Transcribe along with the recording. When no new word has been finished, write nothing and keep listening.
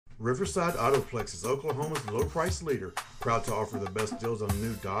Riverside Autoplex is Oklahoma's low-price leader, proud to offer the best deals on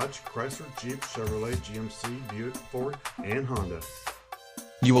new Dodge, Chrysler, Jeep, Chevrolet, GMC, Buick, Ford, and Honda.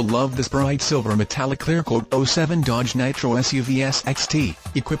 You will love this bright silver metallic clear coat '07 Dodge Nitro SUV SXT,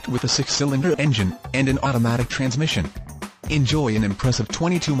 equipped with a 6-cylinder engine and an automatic transmission. Enjoy an impressive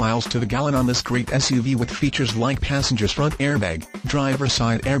 22 miles to the gallon on this great SUV with features like passenger's front airbag, driver's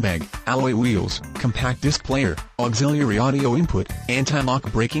side airbag, alloy wheels, compact disc player, auxiliary audio input,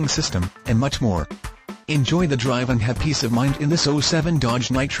 anti-lock braking system, and much more. Enjoy the drive and have peace of mind in this '07 Dodge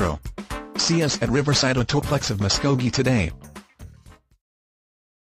Nitro. See us at Riverside Autoplex of Muskogee today.